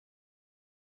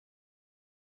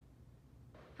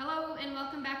Hello and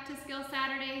welcome back to Skill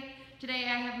Saturday. Today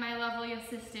I have my lovely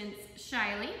assistants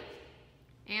Shylee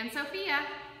and Sophia.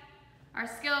 Our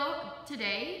skill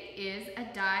today is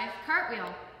a dive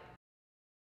cartwheel.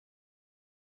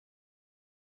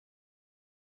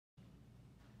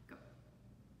 Go.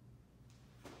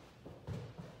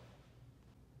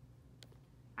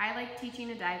 I like teaching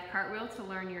a dive cartwheel to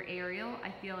learn your aerial. I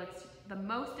feel it's the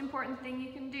most important thing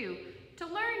you can do to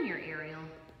learn your aerial.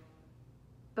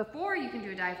 Before you can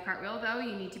do a dive cartwheel though,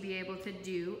 you need to be able to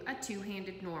do a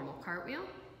two-handed normal cartwheel.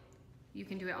 You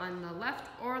can do it on the left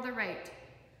or the right.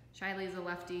 Shylee's a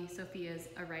lefty, Sophia's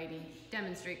a righty.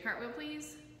 Demonstrate cartwheel,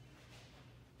 please.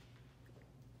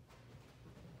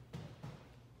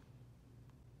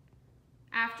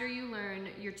 After you learn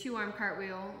your two-arm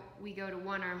cartwheel, we go to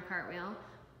one-arm cartwheel.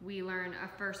 We learn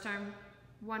a first arm,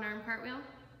 one-arm cartwheel.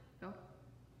 Go.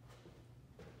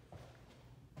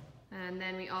 And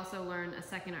then we also learn a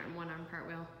second arm, one-arm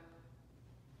cartwheel.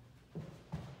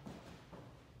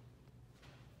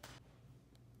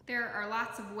 There are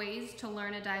lots of ways to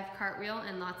learn a dive cartwheel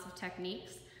and lots of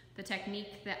techniques. The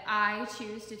technique that I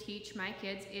choose to teach my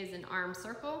kids is an arm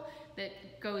circle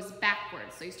that goes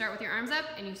backwards. So you start with your arms up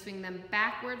and you swing them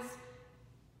backwards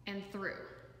and through.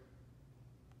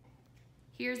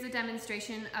 Here's a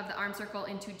demonstration of the arm circle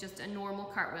into just a normal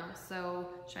cartwheel. So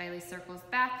Shylee circles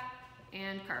back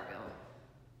and cartwheel.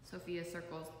 Sophia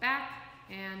circles back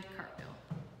and cartwheel.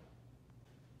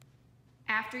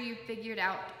 After you've figured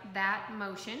out that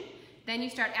motion, then you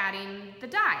start adding the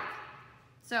dive.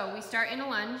 So we start in a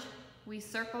lunge, we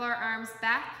circle our arms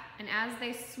back, and as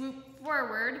they swoop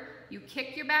forward, you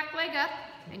kick your back leg up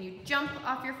and you jump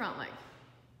off your front leg.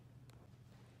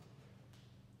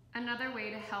 Another way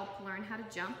to help learn how to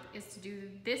jump is to do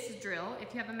this drill.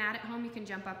 If you have a mat at home, you can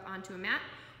jump up onto a mat,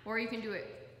 or you can do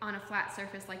it on a flat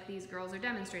surface like these girls are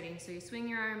demonstrating. So you swing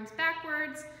your arms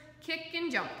backwards, kick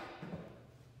and jump.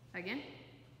 Again,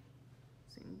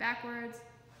 swing backwards,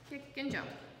 kick and jump.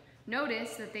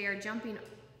 Notice that they are jumping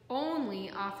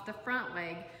only off the front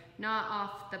leg, not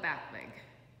off the back leg.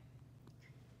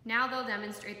 Now they'll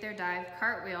demonstrate their dive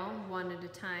cartwheel one at a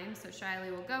time. So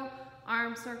Shylee will go,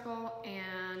 arm circle,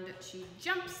 and she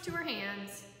jumps to her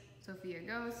hands. Sophia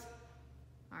goes,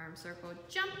 arm circle,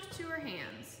 jump to her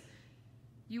hands.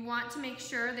 You want to make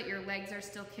sure that your legs are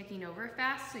still kicking over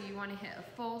fast, so you want to hit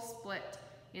a full split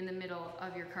in the middle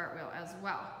of your cartwheel as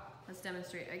well. Let's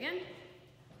demonstrate again.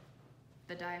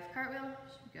 The dive cartwheel,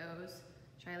 she goes,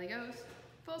 Shylee goes,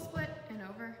 full split and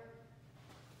over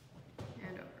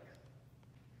and over.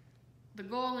 The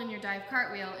goal in your dive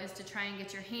cartwheel is to try and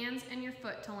get your hands and your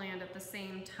foot to land at the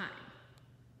same time.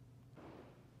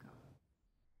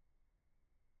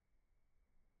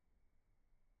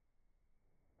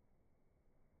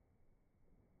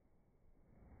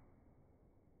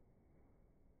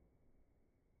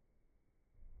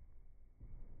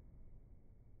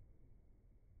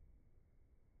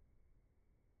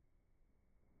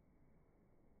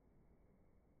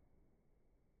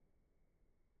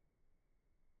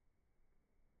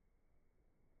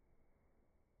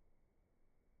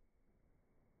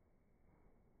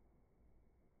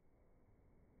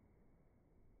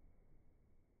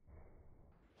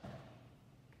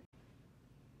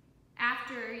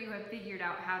 After you have figured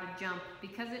out how to jump,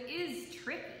 because it is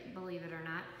tricky, believe it or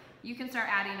not, you can start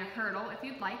adding a hurdle if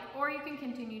you'd like, or you can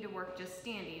continue to work just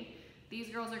standing. These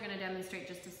girls are going to demonstrate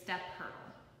just a step hurdle.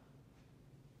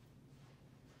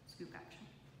 Scoop action.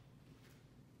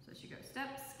 So she goes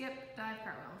step, skip, dive,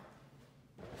 cartwheel.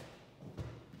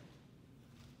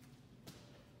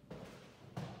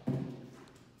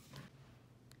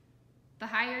 The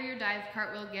higher your dive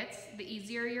cartwheel gets, the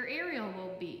easier your aerial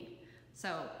will be.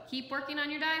 So keep working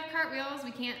on your dive cartwheels.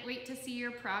 We can't wait to see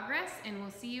your progress, and we'll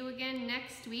see you again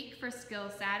next week for Skill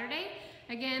Saturday.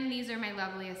 Again, these are my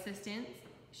lovely assistants,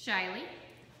 Shylee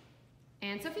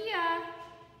and Sophia.